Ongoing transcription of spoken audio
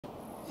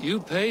You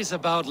pace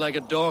about like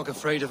a dog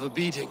afraid of a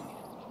beating.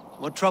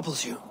 What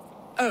troubles you?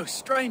 Oh,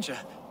 stranger.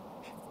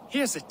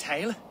 Here's a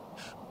tale.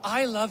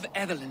 I love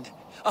Etherland,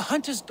 a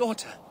hunter's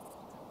daughter.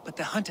 But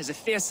the hunter's a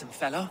fearsome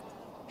fellow.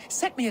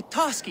 Set me a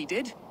task, he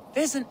did.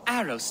 There's an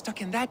arrow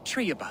stuck in that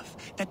tree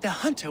above that the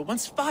hunter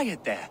once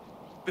fired there.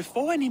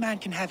 Before any man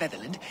can have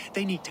Etherland,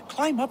 they need to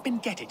climb up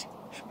and get it.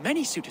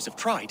 Many suitors have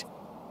tried.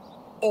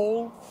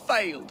 All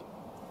failed.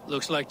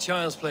 Looks like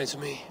child's play to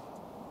me.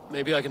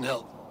 Maybe I can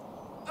help.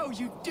 Oh,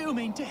 you do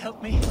mean to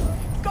help me.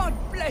 God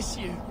bless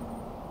you.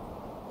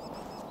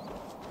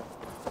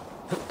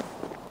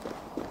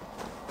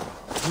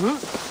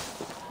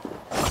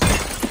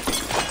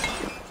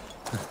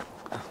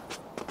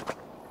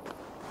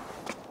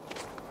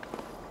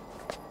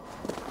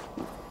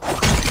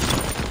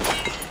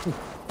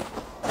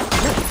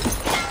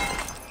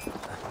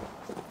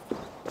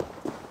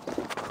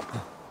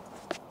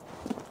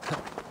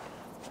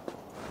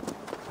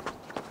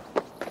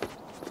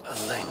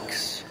 A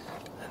lynx,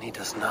 and he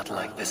does not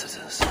like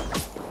visitors.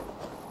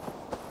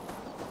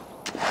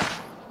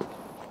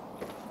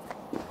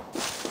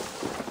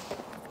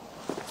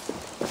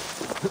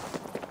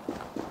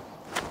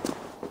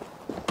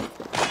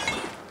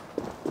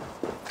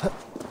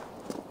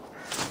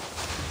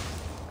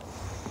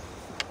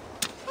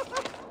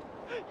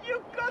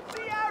 You got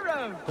the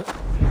arrow!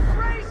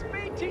 Praise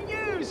be to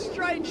you,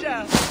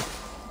 stranger!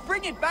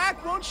 Bring it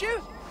back, won't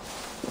you?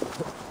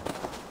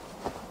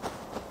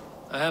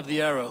 I have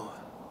the arrow.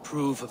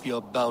 Proof of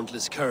your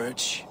boundless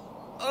courage.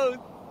 Oh,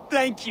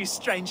 thank you,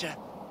 stranger.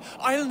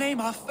 I'll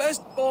name our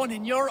firstborn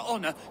in your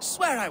honor.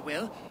 Swear I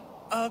will.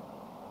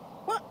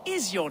 What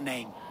is your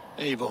name?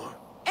 Eivor.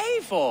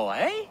 Eivor,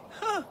 eh?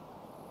 Huh.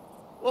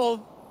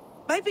 Well,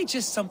 maybe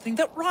just something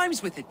that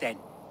rhymes with it then.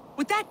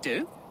 Would that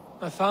do?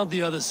 I found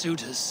the other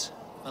suitors.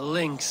 A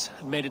lynx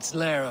had made its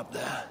lair up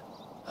there.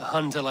 A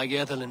hunter like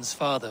Etherland's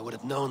father would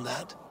have known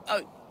that.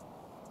 Oh,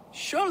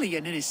 surely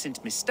an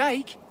innocent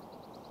mistake.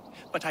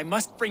 But I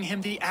must bring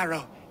him the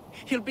arrow.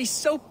 He'll be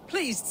so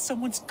pleased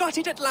someone's got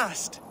it at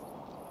last.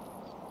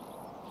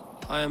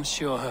 I am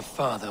sure her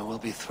father will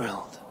be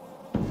thrilled.